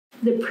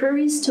the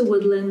Prairies to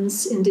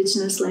Woodlands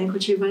Indigenous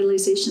Language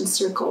Revitalization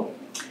Circle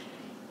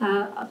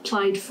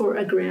applied for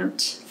a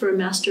grant for a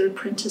Master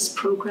Apprentice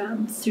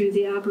program through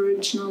the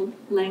Aboriginal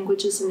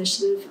Languages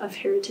Initiative of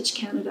Heritage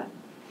Canada.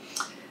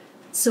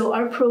 So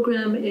our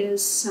program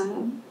is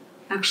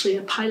actually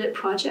a pilot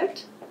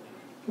project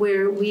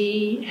where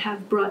we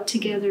have brought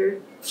together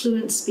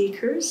fluent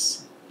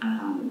speakers,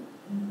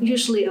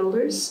 usually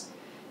elders,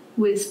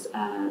 with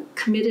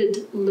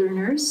committed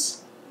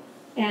learners,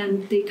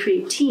 and they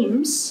create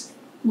teams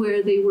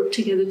where they work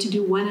together to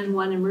do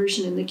one-on-one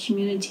immersion in the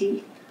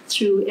community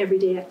through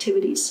everyday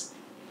activities.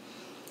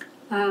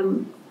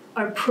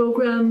 Our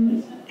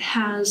program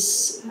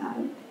has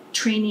a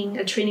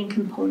training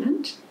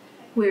component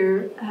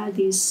where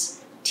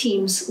these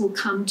teams will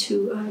come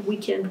to a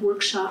weekend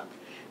workshop.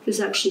 There's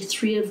actually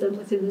 3 of them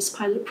within this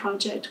pilot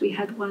project. We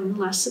had one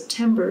last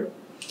September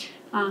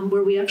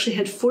where we actually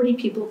had 40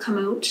 people come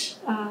out.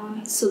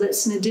 So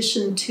that's in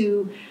addition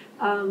to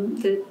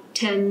the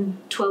 10,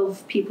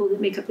 12 people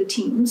that make up the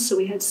teams. So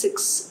we had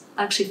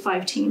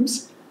 5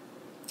 teams.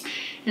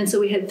 And so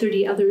we had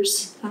 30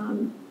 others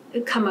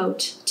come out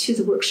to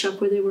the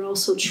workshop where they were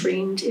also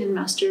trained in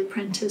Master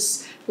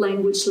Apprentice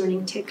language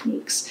learning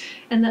techniques.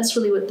 And that's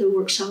really what the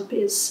workshop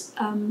is,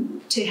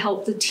 to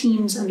help the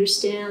teams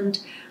understand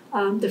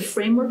the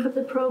framework of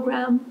the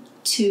program,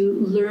 to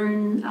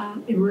learn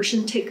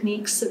immersion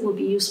techniques that will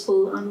be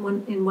useful in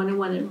a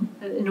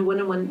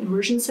one-on-one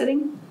immersion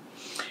setting.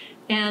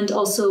 And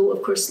also,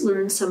 of course,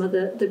 learn some of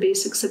the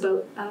basics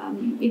about,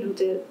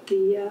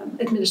 the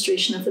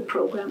administration of the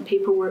program,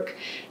 paperwork,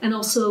 and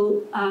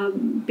also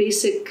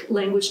basic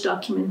language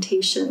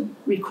documentation,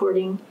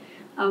 recording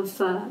of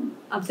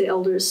the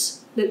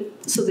elders,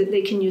 so that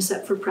they can use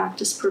that for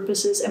practice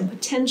purposes, and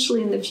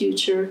potentially in the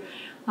future,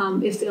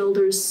 if the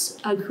elders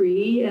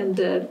agree and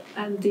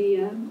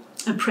the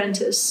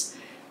apprentice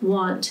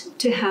want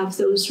to have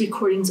those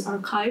recordings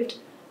archived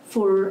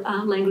for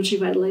language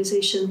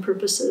revitalization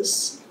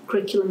purposes,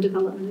 curriculum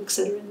development,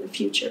 etc. in the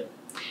future.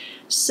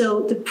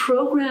 So the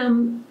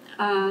program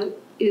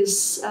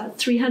is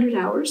 300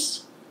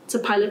 hours. It's a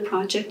pilot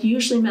project.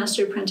 Usually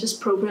Master Apprentice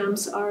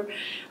programs are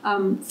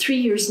 3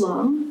 years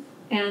long,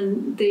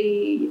 and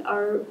they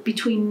are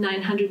between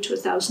 900 to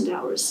 1,000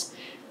 hours.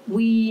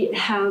 We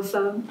have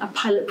a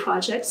pilot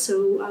project,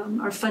 so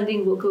our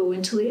funding will go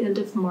until the end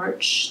of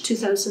March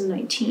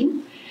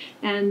 2019.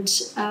 And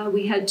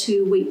we had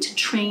to wait to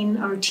train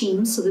our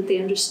teams so that they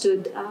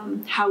understood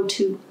how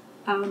to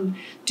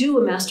do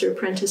a Master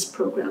Apprentice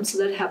program. So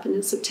that happened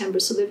in September.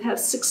 So they've had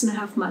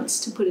 6.5 months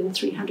to put in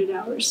 300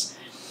 hours.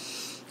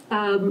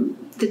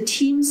 The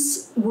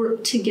teams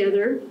work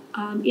together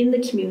in the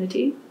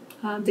community.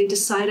 They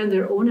decide on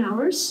their own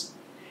hours,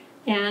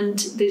 and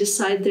they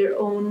decide their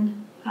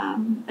own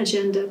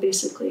agenda,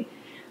 basically.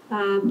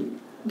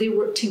 They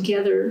work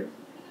together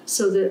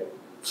so that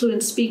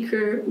fluent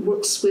speaker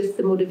works with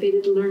the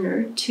motivated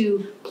learner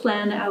to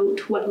plan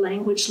out what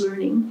language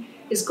learning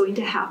is going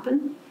to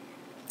happen.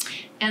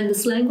 And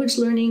this language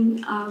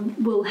learning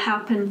will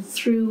happen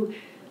through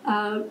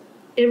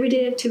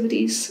everyday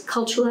activities,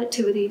 cultural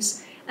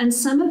activities, and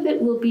some of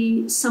it will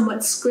be somewhat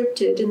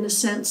scripted in the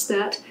sense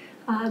that,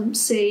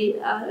 say,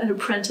 an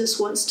apprentice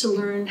wants to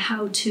learn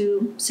how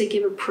to, say,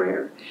 give a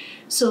prayer,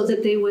 so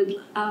that they would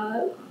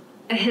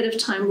ahead of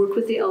time work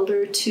with the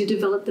elder to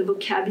develop the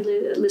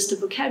vocabulary, a list of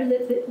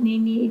vocabulary that they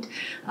need.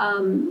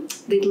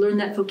 They'd learn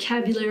that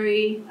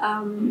vocabulary.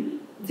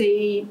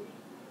 They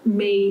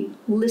may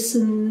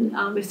listen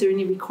if there are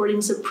any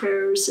recordings of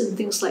prayers and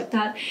things like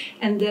that,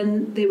 and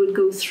then they would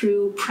go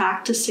through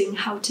practicing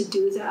how to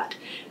do that.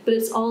 But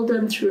it's all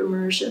done through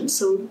immersion,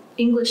 so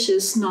English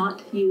is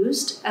not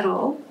used at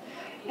all,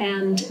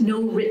 and no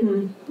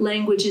written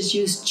language is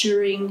used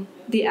during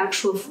the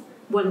actual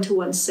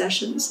one-to-one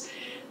sessions.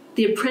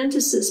 The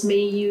apprentices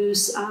may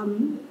use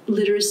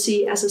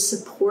literacy as a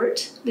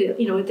support.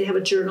 They have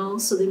a journal,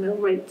 so they may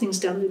write things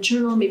down in the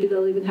journal. Maybe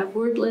they'll even have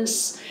word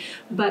lists.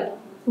 But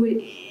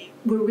we're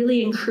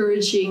really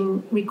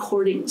encouraging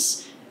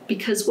recordings,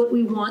 because what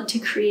we want to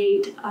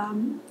create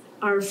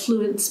are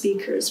fluent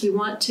speakers. We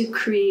want to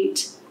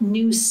create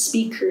new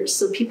speakers,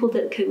 so people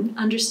that can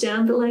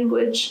understand the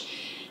language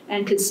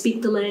and can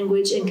speak the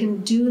language and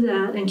can do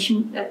that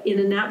in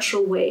a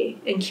natural way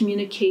and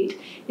communicate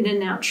in a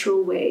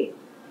natural way.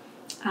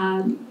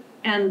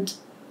 And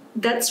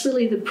that's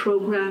really the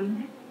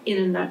program in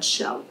a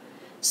nutshell.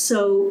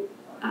 So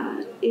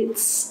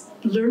it's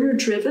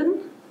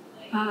learner-driven.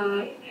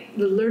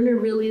 The learner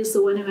really is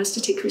the one who has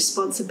to take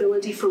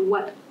responsibility for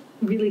what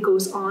really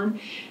goes on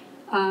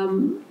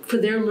for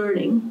their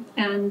learning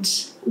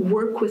and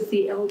work with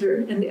the elder.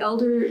 And the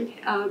elder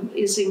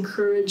is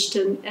encouraged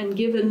and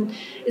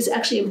is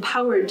actually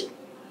empowered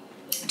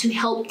to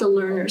help the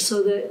learner,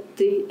 so that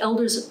the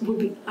elders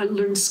will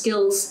learn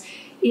skills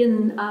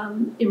in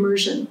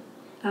immersion.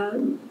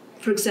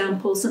 For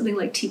example, something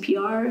like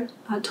TPR,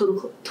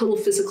 total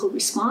physical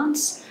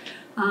response.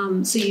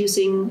 So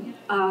using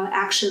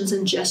actions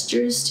and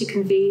gestures to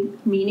convey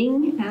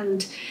meaning,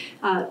 and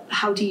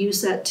how to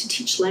use that to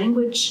teach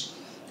language.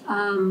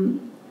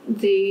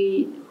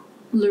 they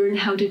learn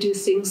how to do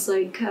things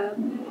like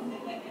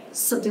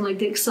something like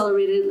the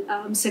accelerated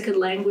second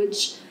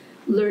language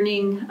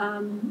learning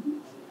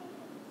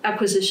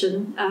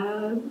acquisition.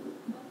 I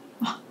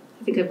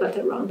think I've got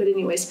that wrong, but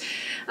anyways,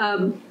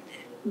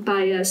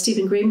 by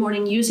Stephen Gray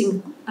Morning,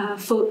 using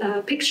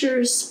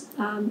pictures,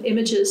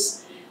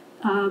 images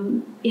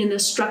in a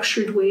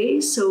structured way,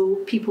 so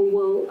people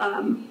will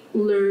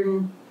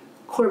learn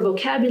core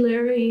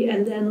vocabulary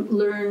and then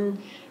learn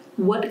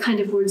what kind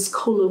of words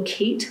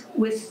co-locate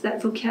with that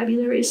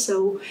vocabulary.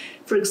 So,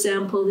 for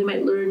example, they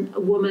might learn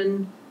a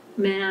woman,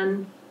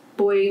 man,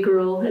 boy,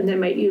 girl, and they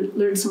might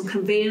learn some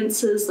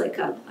conveyances like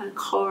a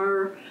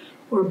car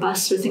or a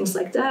bus or things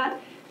like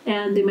that,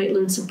 and they might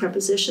learn some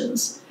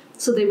prepositions.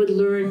 So they would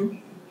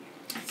learn,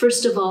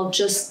 first of all,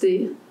 just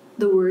the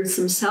words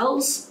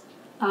themselves,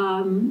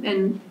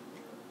 and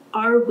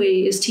our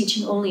way is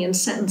teaching only in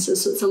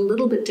sentences, so it's a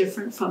little bit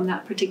different from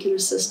that particular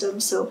system.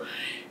 So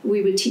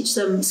we would teach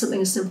them something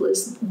as simple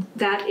as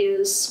that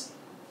is,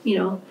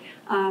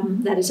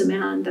 that is a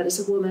man, that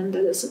is a woman,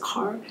 that is a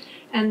car,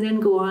 and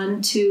then go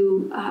on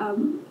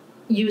to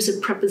use a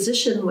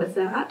preposition with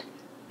that,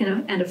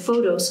 and a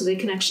photo, so they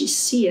can actually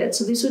see it.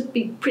 So these would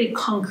be pretty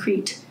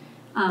concrete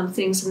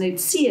things, and they'd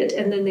see it,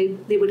 and then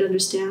they would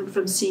understand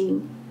from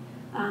seeing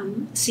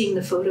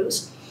the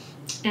photos.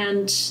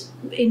 And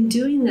in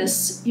doing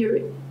this, you're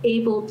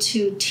able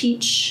to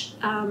teach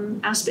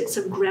aspects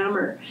of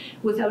grammar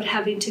without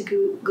having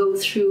to go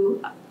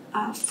through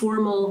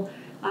formal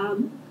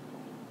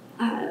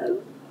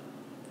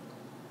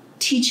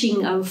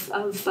teaching of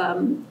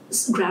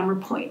grammar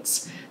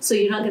points. So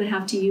you're not going to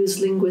have to use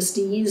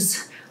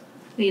linguistese,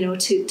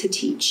 to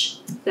teach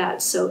that.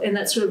 So, and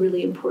that's a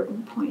really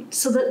important point.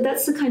 So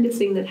that's the kind of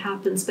thing that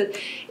happens. But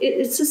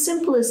it's as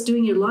simple as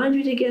doing your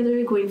laundry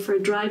together, going for a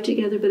drive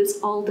together, but it's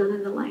all done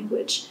in the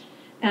language.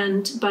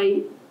 And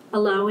by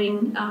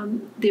allowing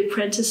the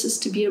apprentices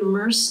to be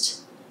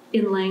immersed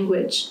in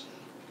language,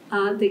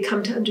 they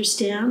come to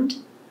understand,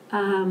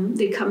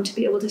 they come to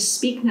be able to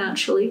speak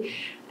naturally,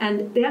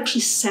 and they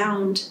actually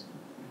sound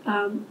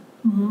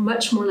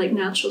much more like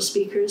natural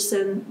speakers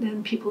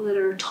than people that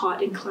are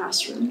taught in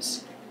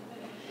classrooms.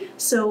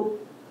 So,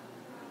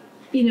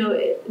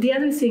 the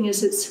other thing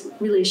is it's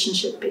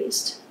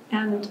relationship-based,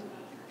 and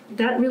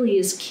that really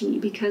is key,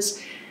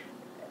 because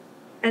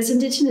as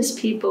Indigenous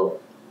people,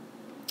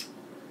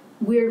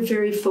 we're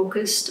very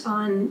focused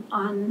on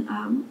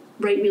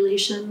right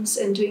relations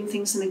and doing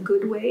things in a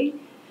good way.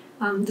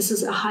 This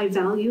is a high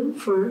value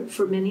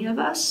for many of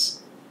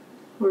us,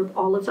 or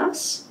all of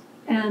us,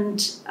 and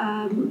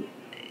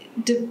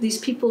these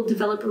people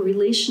develop a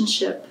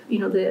relationship,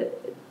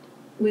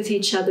 with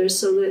each other.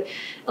 So the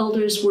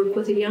elders work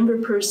with a younger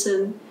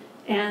person,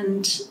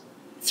 and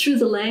through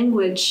the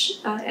language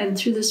and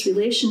through this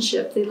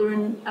relationship, they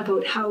learn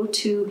about how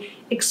to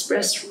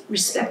express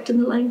respect in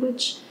the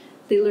language.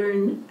 They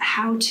learn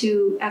how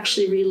to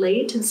actually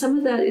relate, and some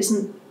of that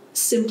isn't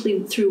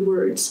simply through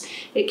words.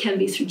 It can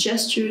be through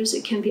gestures.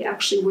 It can be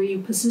actually where you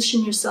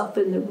position yourself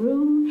in the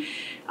room,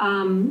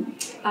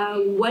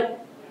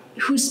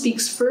 who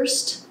speaks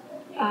first,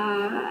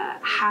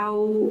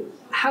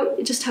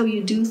 how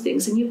you do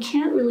things. And you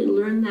can't really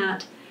learn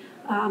that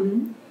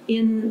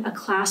in a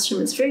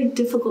classroom. It's very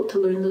difficult to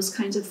learn those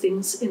kinds of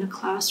things in a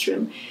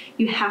classroom.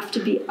 You have to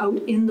be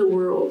out in the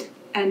world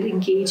and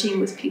engaging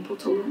with people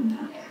to learn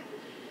that.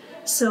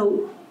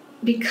 So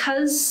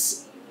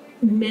because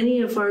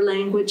many of our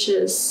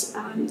languages,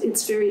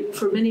 it's very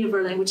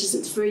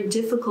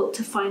difficult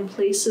to find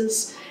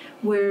places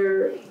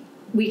where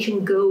we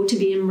can go to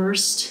be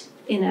immersed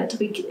in it.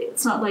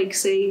 It's not like,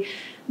 say,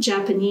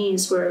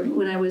 Japanese, where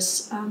when I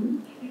was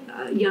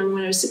young,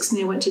 when I was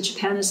 16, I went to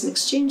Japan as an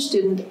exchange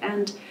student,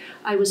 and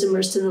I was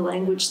immersed in the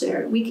language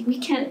there. We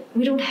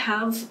don't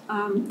have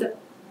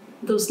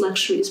those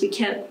luxuries. We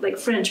can't, like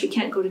French, we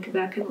can't go to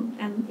Quebec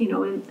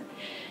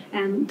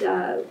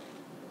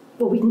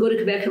well, we can go to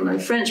Quebec and learn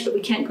French, but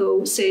we can't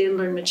go, say, and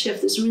learn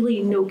Michif. There's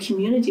really no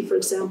community, for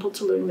example,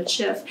 to learn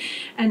Michif.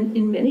 And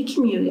in many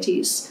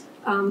communities,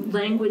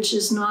 language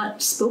is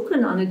not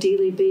spoken on a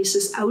daily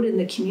basis out in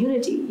the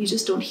community. You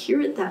just don't hear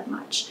it that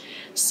much.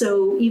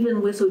 So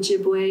even with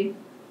Ojibwe,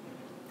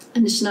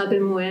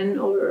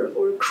 Anishinaabe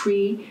or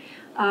Cree,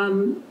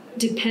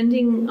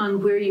 depending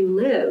on where you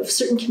live,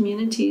 certain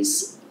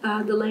communities,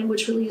 the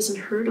language really isn't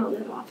heard all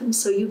that often.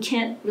 So you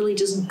can't really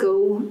just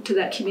go to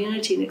that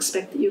community and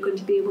expect that you're going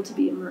to be able to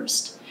be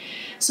immersed.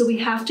 So we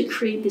have to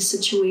create these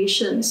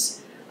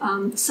situations,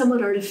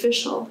 somewhat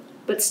artificial,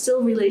 but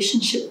still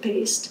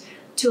relationship-based,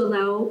 to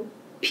allow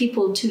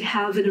people to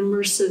have an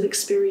immersive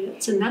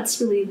experience. And that's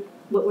really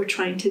what we're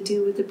trying to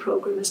do with the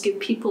program, is give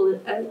people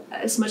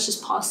as much as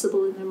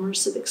possible an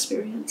immersive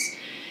experience.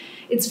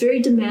 It's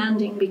very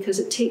demanding because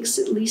it takes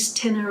at least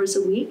 10 hours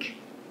a week.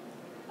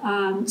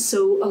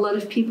 So a lot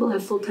of people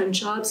have full-time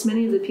jobs.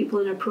 Many of the people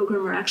in our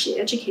program are actually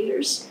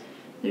educators.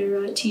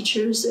 They're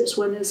teachers. There's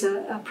one as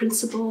a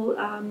principal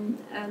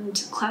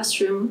and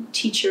classroom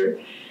teacher.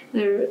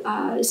 There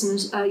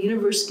is a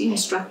university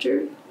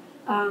instructor.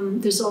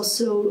 There's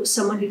also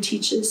someone who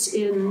teaches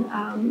in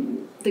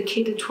the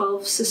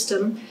K-12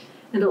 system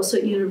and also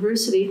at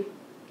university.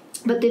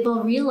 But they've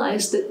all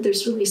realized that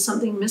there's really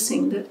something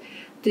missing, that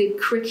the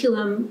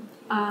curriculum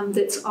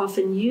that's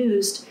often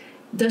used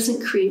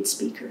doesn't create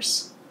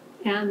speakers.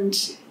 And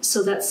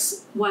so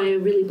that's why I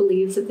really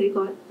believe that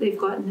they've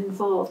gotten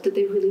involved, that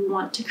they really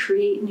want to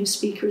create new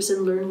speakers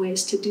and learn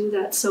ways to do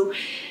that. So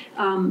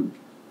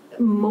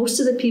most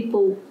of the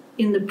people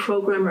in the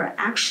program are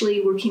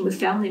actually working with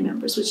family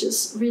members, which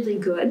is really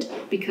good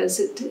because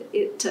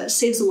it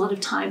saves a lot of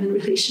time in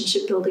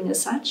relationship building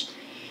as such,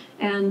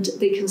 and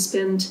they can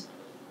spend,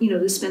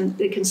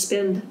 they can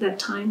spend that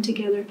time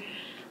together.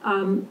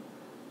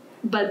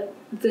 But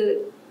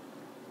the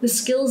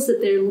skills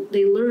that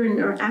they learn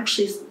are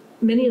actually,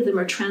 many of them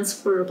are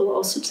transferable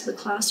also to the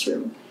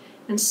classroom.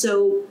 And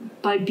so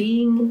by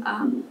being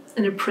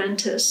an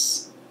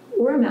apprentice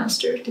or a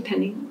master,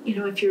 depending,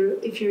 if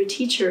you're a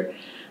teacher,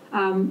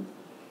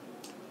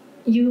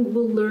 you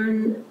will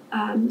learn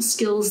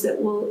skills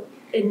that will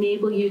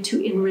enable you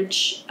to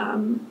enrich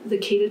the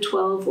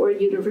K-12 or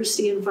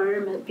university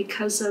environment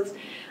because of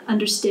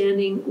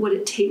understanding what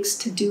it takes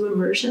to do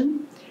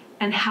immersion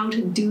and how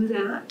to do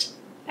that,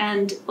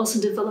 and also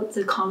develop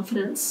the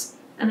confidence,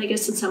 and I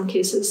guess in some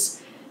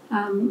cases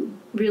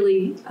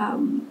really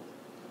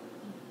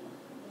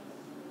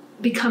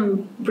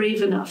become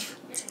brave enough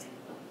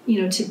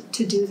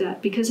to do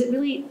that, because it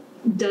really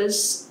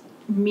does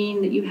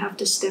mean that you have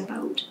to step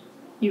out.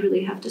 You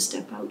really have to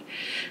step out.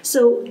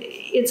 So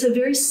it's a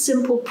very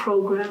simple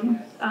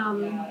program.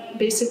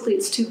 Basically,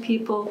 it's two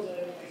people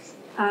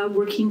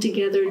working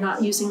together,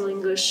 not using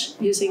English,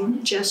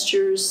 using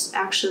gestures,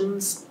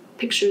 actions,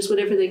 pictures,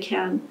 whatever they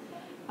can,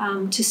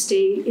 to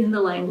stay in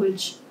the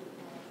language,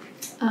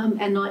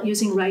 and not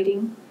using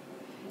writing.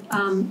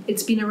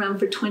 It's been around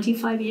for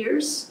 25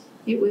 years.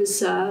 It was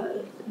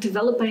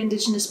developed by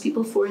Indigenous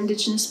people for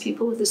Indigenous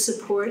people with the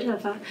support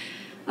of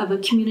a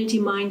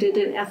community-minded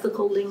and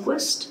ethical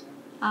linguist.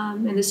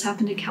 And this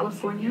happened in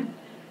California.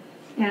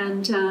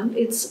 And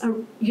it's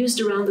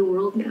used around the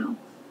world now.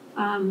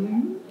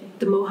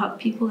 The Mohawk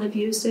people have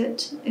used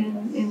it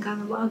in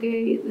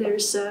Kahnawake.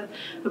 There's a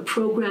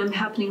program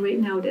happening right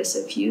now at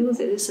SFU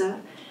that is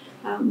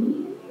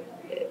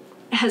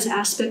has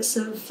aspects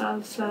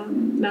of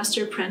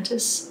Master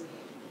Apprentice.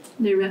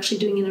 They're actually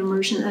doing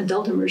an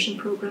adult immersion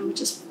program,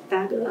 which is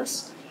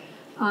fabulous.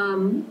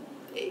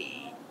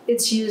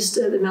 It's used,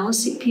 the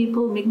Maliseet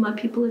people, Mi'kmaq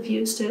people have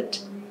used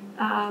it.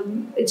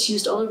 It's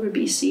used all over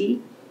BC,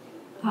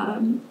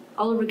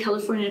 all over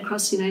California,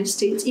 across the United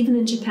States. Even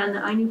in Japan,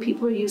 the Ainu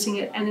people are using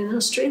it. And in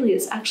Australia,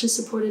 it's actually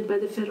supported by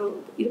the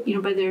federal,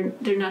 by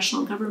their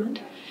national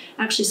government,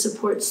 actually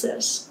supports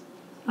this,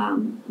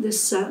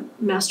 this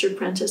Master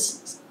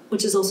Apprentice,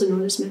 which is also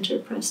known as Mentor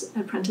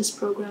Apprentice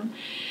program.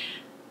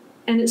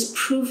 And it's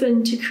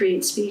proven to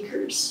create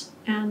speakers.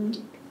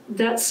 And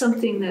that's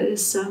something that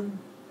is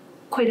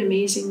quite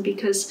amazing,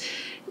 because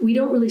we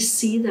don't really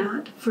see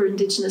that for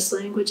Indigenous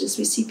languages.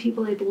 We see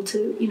people able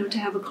to, to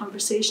have a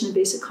conversation, a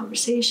basic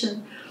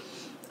conversation.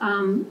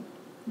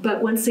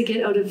 But once they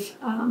get out of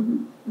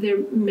their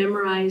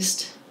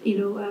memorized,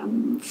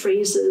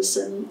 phrases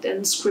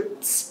and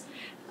scripts,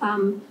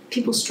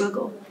 people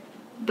struggle.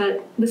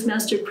 But with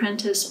Master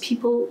Apprentice,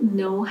 people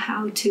know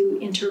how to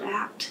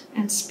interact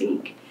and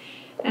speak.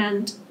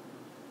 And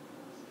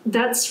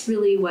that's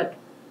really what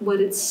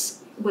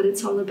it's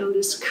all about,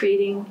 is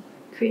creating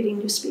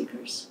new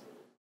speakers.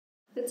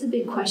 That's a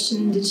big question,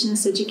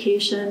 Indigenous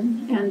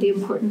education and the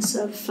importance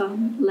of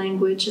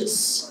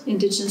languages,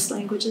 Indigenous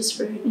languages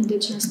for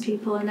Indigenous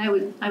people, and I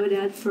would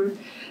add for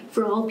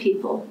all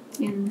people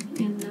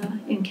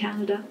in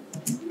Canada.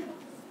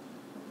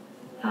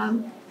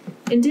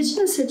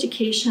 Indigenous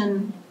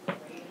education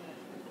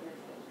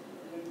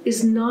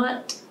is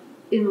not,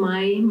 in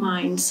my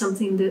mind,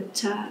 something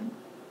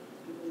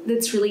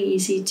that's really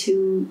easy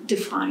to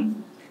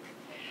define.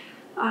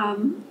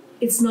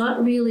 It's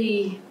not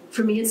really.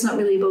 For me, it's not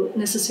really about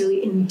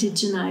necessarily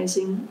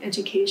indigenizing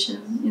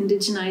education.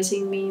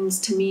 Indigenizing means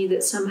to me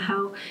that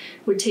somehow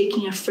we're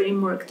taking a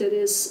framework that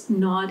is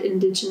not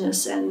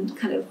Indigenous and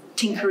kind of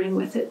tinkering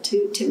with it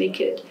to make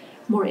it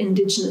more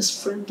Indigenous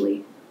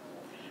friendly.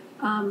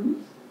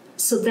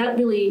 So that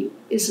really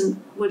isn't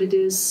what it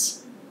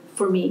is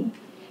for me.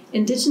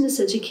 Indigenous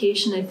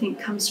education, I think,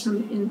 comes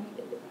from,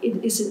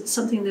 it is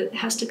something that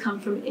has to come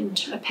from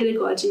a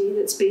pedagogy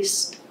that's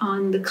based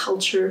on the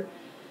culture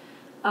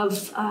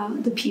of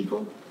the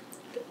people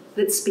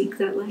that speak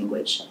that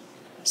language.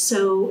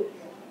 So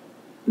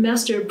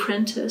Master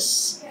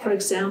Apprentice, for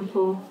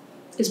example,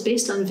 is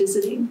based on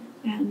visiting.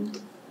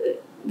 And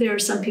there are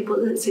some people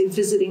that say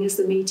visiting is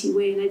the Métis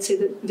way, and I'd say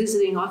that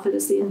visiting often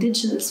is the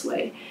Indigenous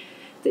way,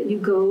 that you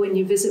go and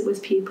you visit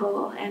with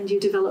people and you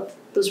develop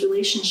those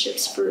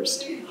relationships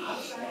first.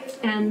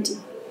 And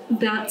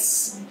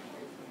that's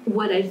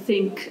what I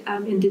think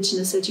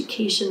Indigenous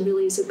education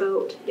really is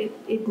about.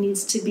 It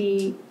needs to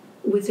be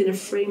within a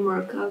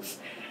framework of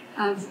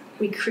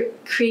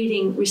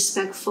creating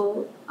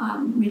respectful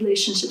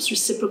relationships,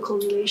 reciprocal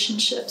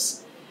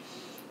relationships.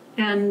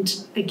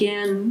 And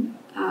again,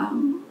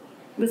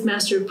 with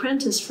Master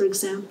Apprentice, for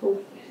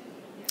example,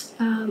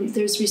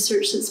 there's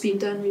research that's been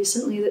done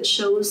recently that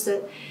shows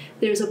that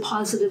there's a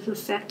positive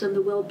effect on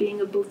the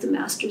well-being of both the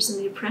masters and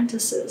the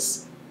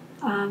apprentices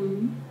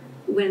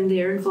when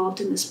they're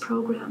involved in this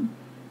program.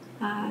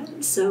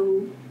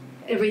 So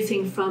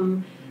everything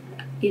from,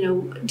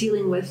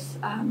 dealing with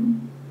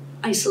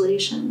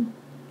isolation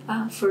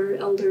for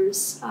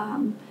elders,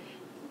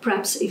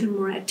 perhaps even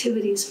more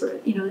activities for,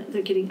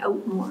 they're getting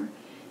out more.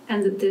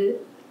 And that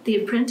the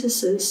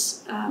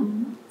apprentices,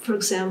 for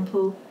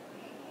example,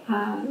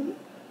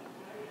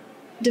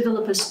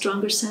 develop a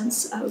stronger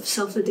sense of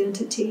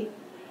self-identity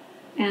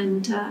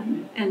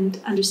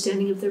and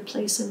understanding of their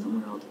place in the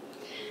world.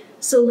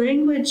 So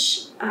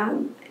language,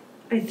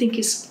 I think,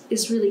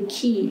 is really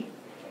key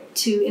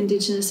to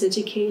Indigenous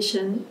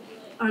education.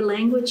 Our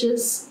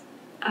languages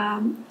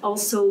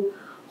also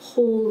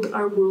hold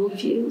our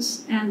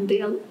worldviews, and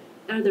they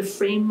are the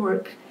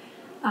framework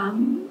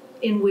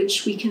in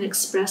which we can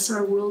express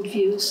our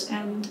worldviews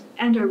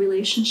and our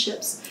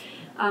relationships.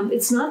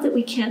 It's not that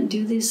we can't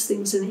do these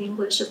things in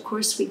English. Of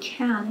course we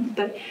can,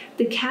 but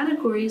the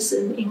categories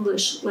in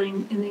English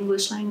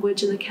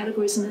language and the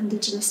categories in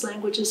Indigenous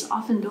languages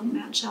often don't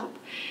match up.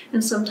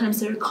 And sometimes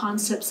there are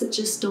concepts that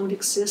just don't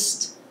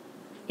exist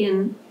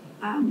in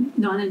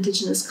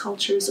non-Indigenous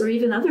cultures, or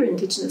even other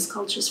Indigenous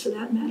cultures for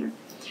that matter.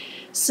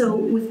 So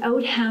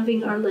without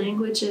having our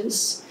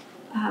languages,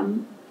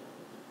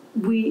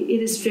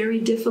 it is very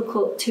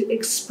difficult to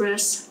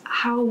express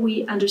how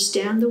we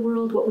understand the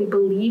world, what we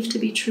believe to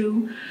be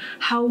true,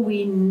 how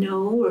we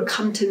know or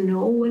come to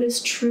know what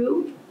is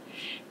true.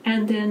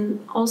 And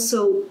then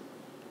also,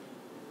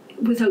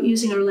 without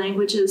using our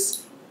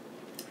languages,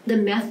 the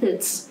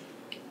methods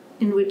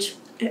in which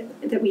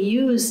that we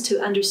use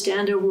to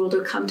understand our world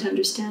or come to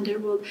understand our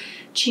world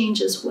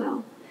change as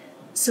well.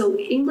 So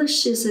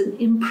English is an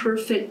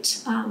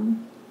imperfect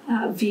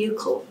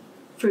vehicle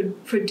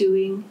for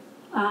doing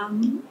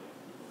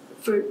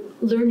for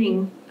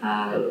learning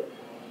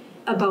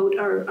about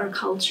our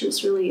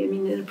cultures, really. I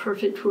mean, in a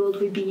perfect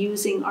world, we'd be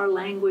using our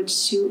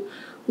language to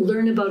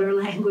learn about our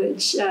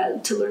language,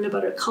 to learn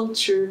about our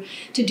culture,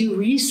 to do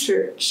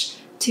research,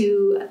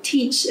 to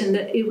teach, and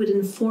that it would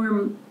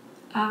inform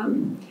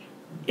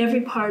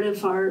every part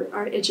of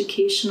our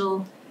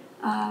educational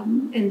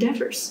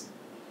endeavors.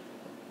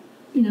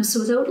 So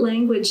without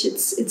language, I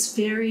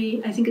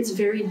think it's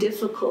very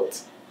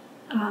difficult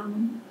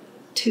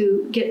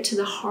to get to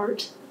the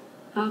heart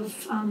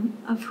of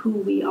who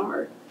we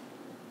are,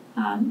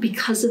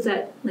 because of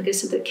that, like I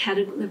said,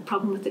 the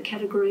problem with the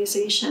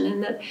categorization,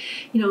 and that,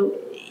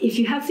 if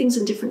you have things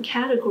in different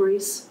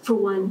categories, for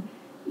one,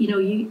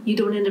 you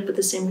don't end up with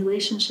the same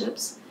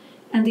relationships.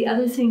 And the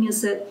other thing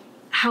is that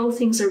how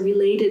things are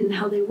related and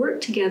how they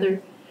work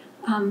together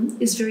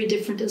is very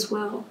different as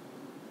well.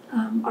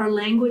 Our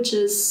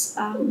languages,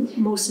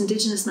 most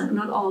Indigenous,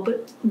 not all,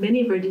 but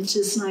many of our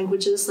Indigenous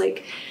languages,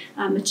 like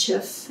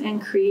Michif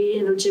and Cree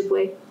and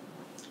Ojibwe,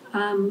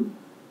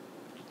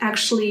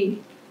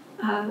 actually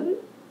are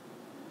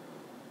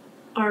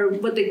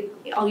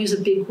I'll use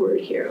a big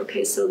word here,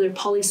 okay, so they're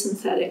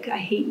polysynthetic. I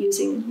hate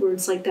using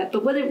words like that,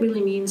 but what it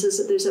really means is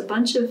that there's a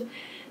bunch of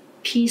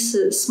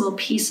small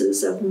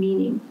pieces of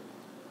meaning,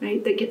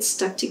 right, that get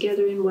stuck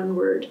together in one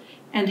word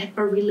and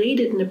are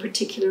related in a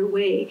particular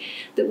way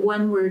that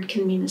one word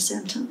can mean a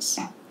sentence.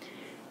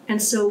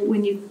 And so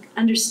when you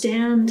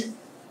understand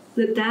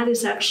that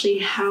is actually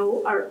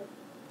how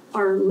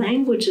our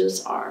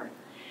languages are,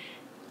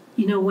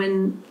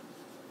 when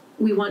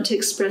we want to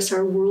express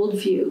our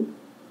worldview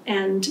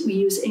and we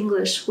use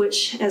English,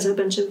 which has a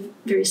bunch of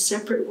very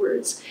separate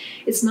words,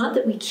 it's not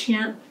that we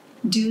can't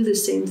do the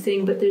same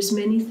thing, but there's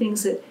many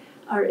things that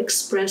are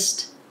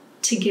expressed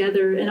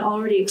together and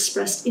already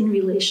expressed in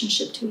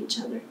relationship to each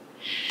other.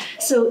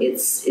 So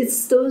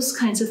it's those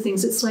kinds of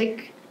things. It's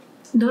like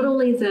not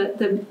only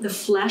the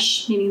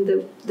flesh, meaning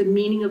the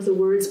meaning of the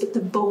words, but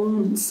the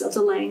bones of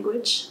the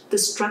language, the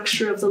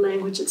structure of the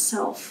language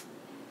itself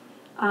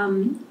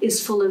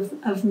is full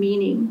of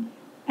meaning,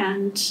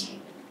 and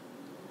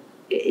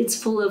it's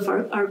full of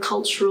our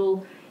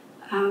cultural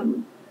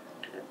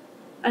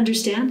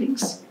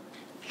understandings.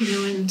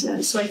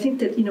 And so I think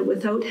that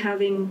without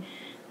having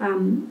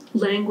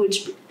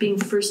language being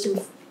first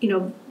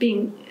and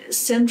being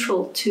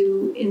central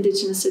to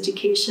Indigenous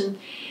education,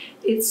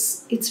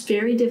 it's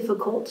very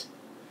difficult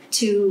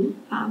to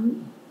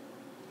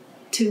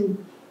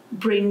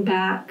bring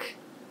back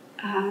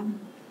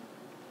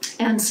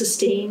and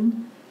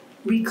sustain,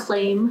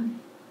 reclaim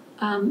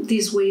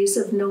these ways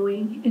of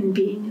knowing and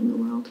being in the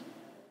world.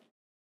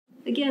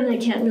 Again, I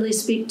can't really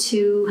speak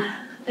to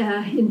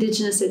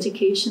Indigenous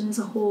education as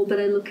a whole, but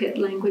I look at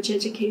language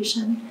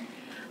education.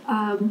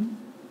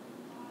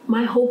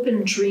 My hope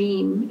and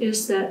dream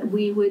is that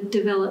we would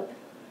develop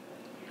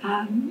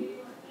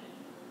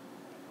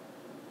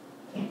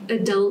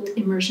adult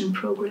immersion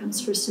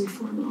programs, first and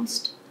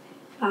foremost,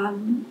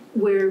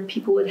 where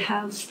people would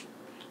have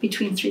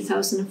between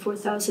 3,000 and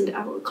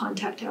 4,000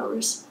 contact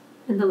hours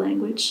in the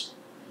language.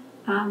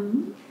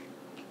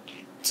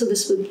 So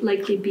this would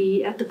likely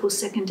be at the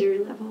post-secondary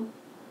level.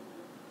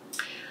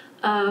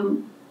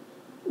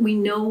 We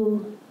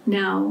know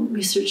now,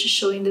 research is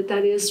showing that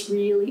that is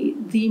really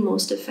the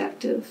most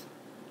effective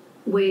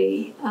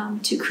way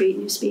to create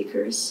new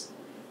speakers,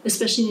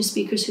 especially new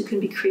speakers who can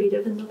be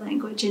creative in the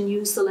language and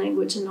use the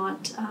language and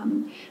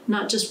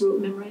not just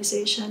rote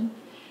memorization.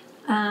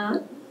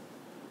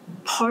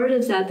 Part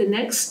of that, the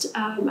next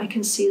I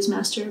can see is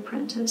Master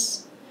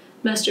Apprentice.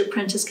 Master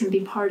Apprentice can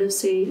be part of,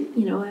 say,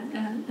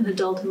 an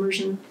adult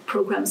immersion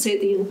program, say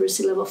at the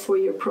university level,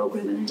 4-year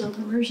program in adult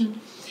immersion.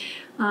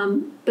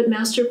 But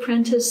Master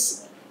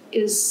Apprentice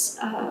is,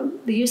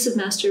 the use of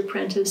Master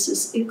Apprentice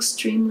is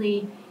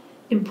extremely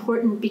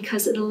important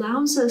because it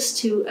allows us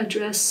to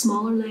address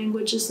smaller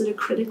languages that are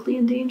critically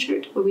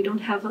endangered, where we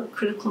don't have a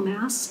critical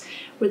mass,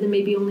 where there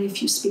may be only a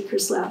few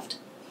speakers left.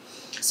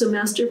 So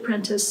Master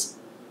Apprentice,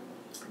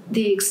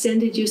 the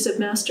extended use of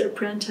Master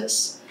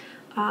Apprentice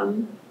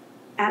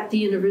at the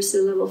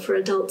university level for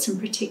adults in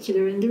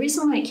particular. And the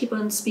reason why I keep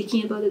on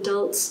speaking about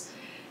adults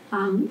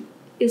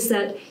is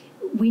that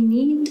we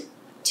need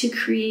to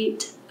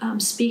create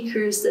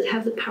speakers that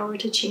have the power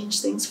to change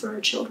things for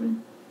our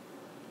children.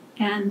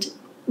 And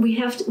we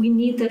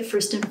need that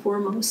first and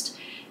foremost.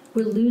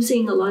 We're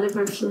losing a lot of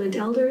our fluent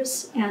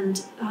elders,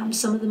 and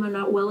some of them are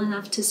not well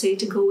enough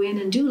to go in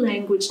and do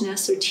language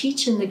nests or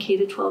teach in the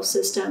K-12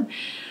 system.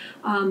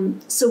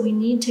 So we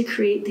need to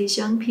create these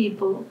young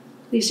people,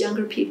 these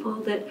younger people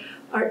that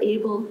are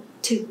able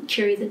to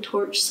carry the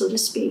torch, so to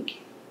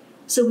speak.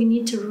 So we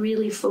need to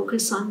really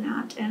focus on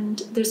that. And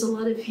there's a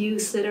lot of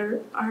youth that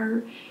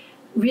are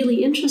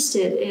really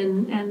interested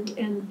in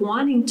and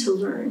wanting to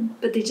learn,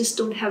 but they just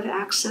don't have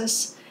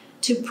access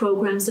to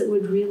programs that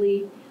would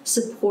really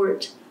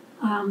support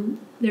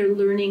their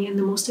learning in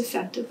the most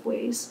effective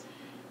ways.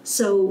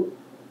 So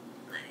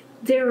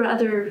there are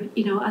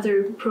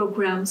other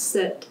programs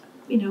that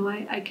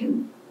I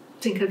can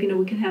think of.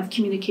 We can have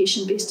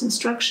communication-based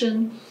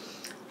instruction,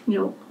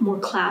 more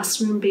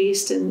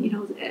classroom-based, and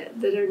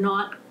that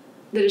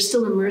are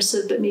still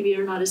immersive, but maybe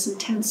are not as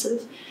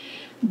intensive.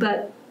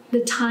 But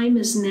the time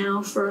is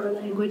now for our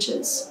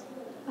languages.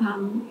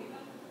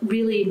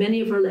 Really,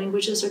 many of our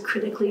languages are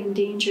critically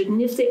endangered,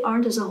 and if they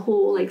aren't as a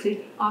whole, like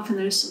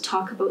there's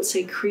talk about,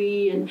 say,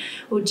 Cree and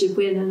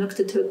Ojibwe and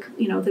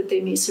Inuktitut, that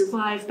they may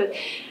survive, but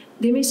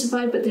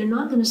they're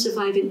not going to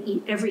survive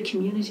in every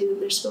community that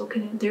they're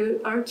spoken in. There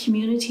are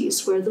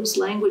communities where those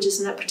languages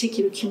in that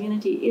particular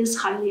community is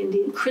highly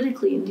endangered,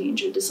 critically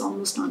endangered, is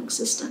almost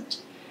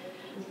non-existent.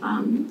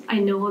 I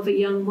know of a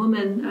young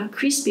woman, a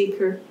Cree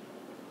speaker,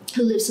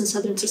 who lives in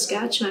southern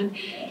Saskatchewan,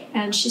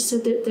 and she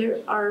said that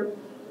there are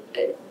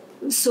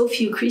so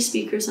few Cree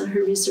speakers on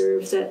her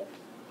reserve that,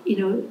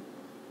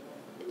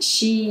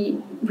 she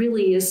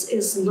really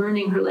is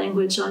learning her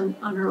language on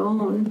her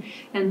own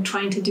and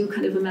trying to do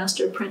kind of a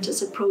Master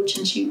Apprentice approach,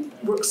 and she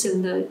works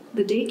in the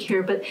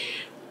daycare. But,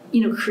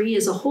 Cree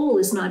as a whole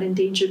is not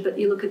endangered, but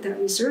you look at that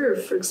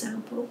reserve, for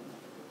example.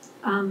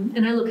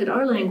 And I look at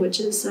our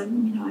languages.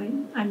 I'm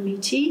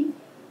Métis,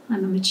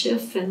 I'm a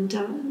Michif, and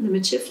the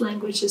Michif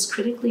language is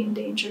critically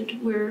endangered.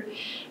 We're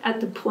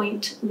at the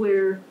point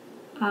where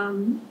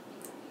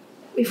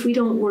if we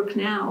don't work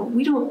now,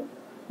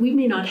 we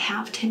may not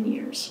have 10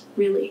 years,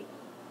 really.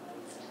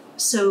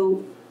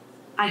 So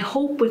I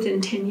hope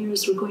within 10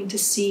 years we're going to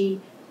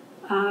see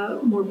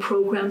more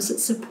programs that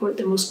support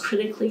the most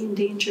critically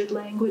endangered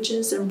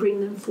languages and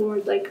bring them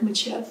forward, like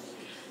Michif.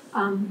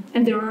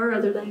 And there are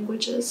other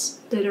languages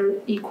that are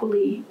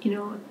equally,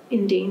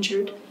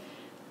 endangered.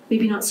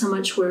 Maybe not so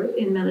much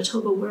in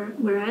Manitoba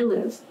where I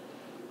live,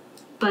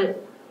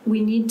 but we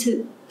need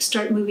to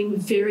start moving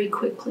very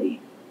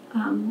quickly.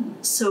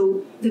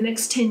 So the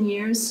next 10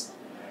 years,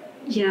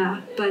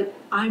 yeah, but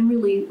I'm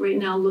really right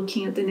now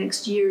looking at the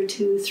next year,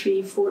 2,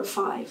 3, 4,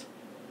 5,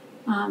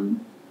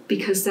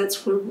 because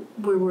that's where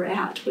we're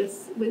at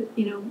with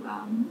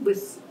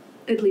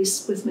at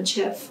least with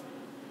Michif.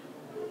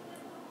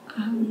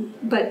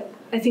 But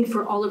I think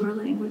for all of our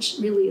language,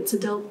 really, it's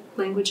adult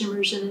language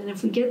immersion, and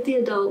if we get the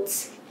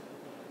adults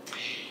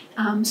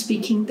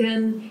speaking,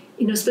 then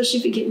especially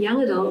if we get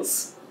young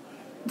adults,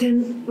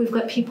 then we've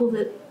got people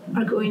that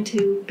are going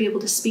to be able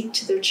to speak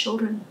to their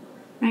children,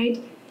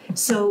 right?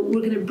 So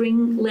we're going to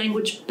bring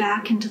language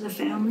back into the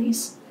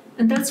families,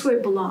 and that's where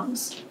it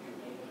belongs.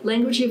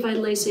 Language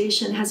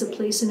revitalization has a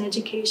place in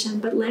education,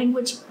 but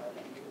language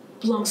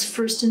belongs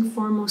first and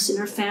foremost in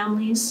our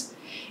families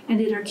and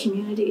in our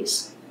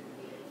communities.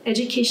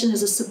 Education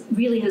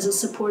really has a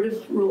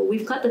supportive role.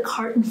 We've got the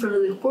cart in front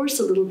of the horse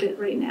a little bit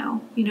right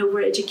now,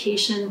 where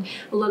education,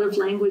 a lot of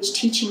language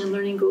teaching and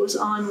learning goes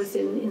on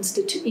within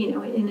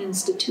in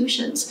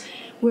institutions.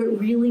 Where it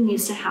really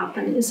needs to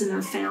happen is in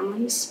our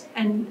families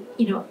and,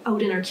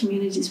 out in our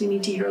communities. We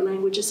need to hear our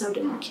languages out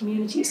in our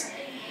communities.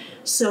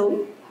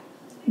 So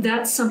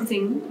that's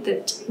something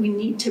that we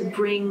need to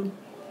bring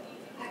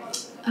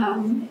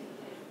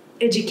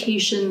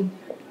education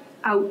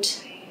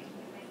out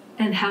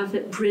and have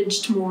it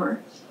bridged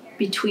more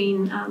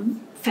between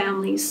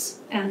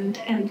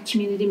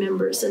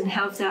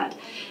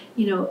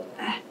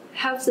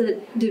have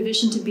the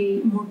division to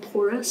be more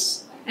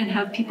porous and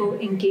have people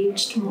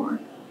engaged more.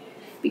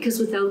 Because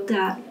without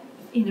that,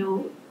 you know,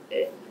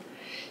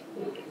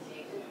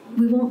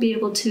 we won't be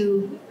able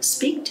to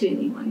speak to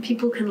anyone.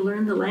 People can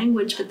learn the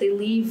language, but they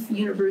leave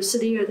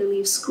university or they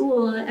leave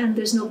school and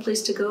there's no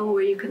place to go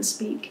where you can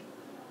speak.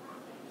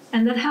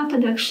 And that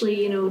happened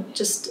actually, you know,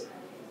 just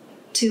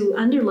to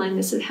underline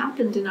this, it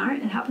happens in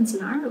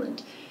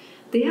Ireland.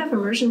 They have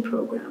immersion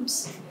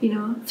programs, you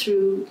know,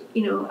 through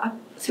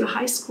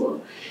high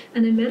school.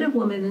 And I met a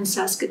woman in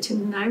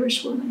Saskatoon, an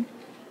Irish woman,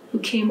 who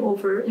came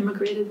over,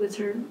 immigrated with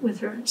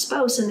her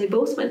spouse, and they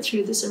both went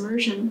through this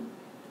immersion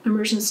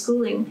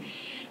schooling.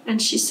 And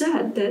she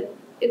said that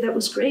that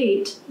was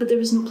great, but there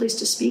was no place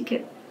to speak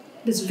it.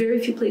 There's very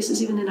few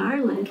places, even in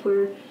Ireland,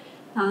 where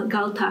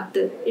Galtach,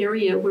 the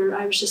area where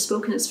Irish is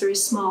spoken, is very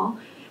small.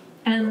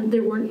 And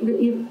there weren't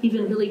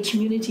even really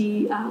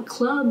community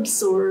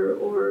clubs or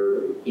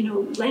you know,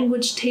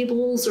 language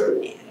tables or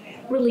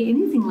really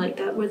anything like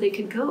that where they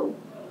could go.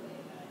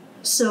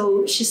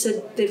 So she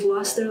said they've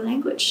lost their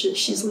language.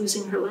 She's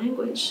losing her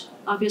language.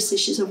 Obviously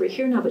she's over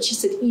here now, but she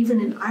said even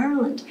in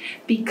Ireland,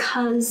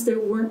 because there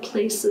weren't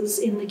places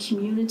in the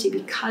community,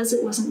 because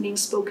it wasn't being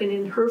spoken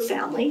in her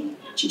family,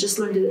 she just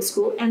learned it at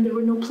school, and there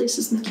were no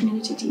places in the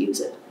community to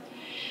use it.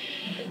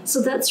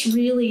 So that's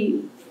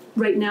really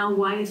right now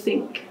why I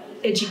think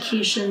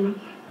education,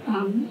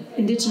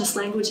 Indigenous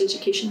language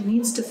education,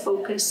 needs to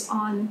focus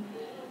on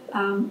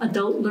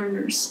adult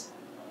learners,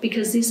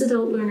 because these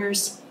adult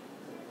learners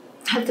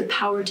have the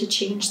power to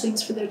change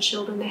things for their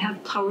children. They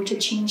have power to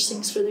change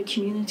things for their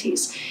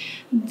communities.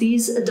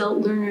 These adult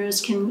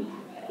learners can,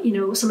 you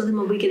know, some of them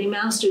will be getting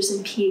masters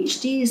and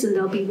PhDs, and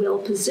they'll be well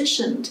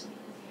positioned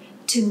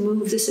to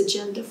move this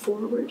agenda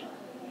forward.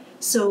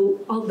 So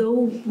although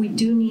we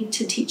do need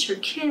to teach our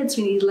kids,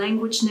 we need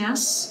language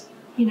nests,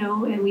 you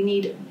know, and we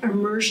need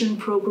immersion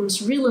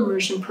programs, real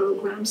immersion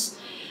programs,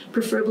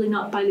 preferably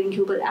not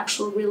bilingual, but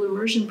actual real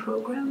immersion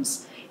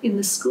programs in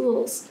the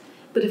schools.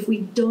 But if we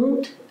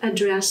don't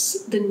address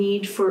the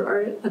need for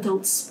our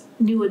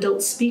new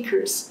adult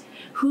speakers,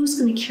 who's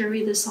going to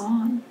carry this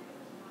on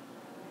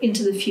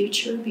into the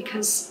future?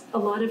 Because a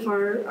lot of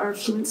our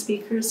fluent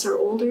speakers are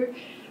older,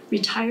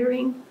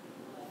 retiring,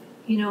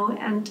 you know,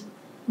 and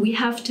we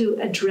have to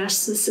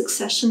address the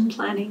succession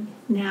planning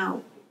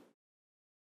now.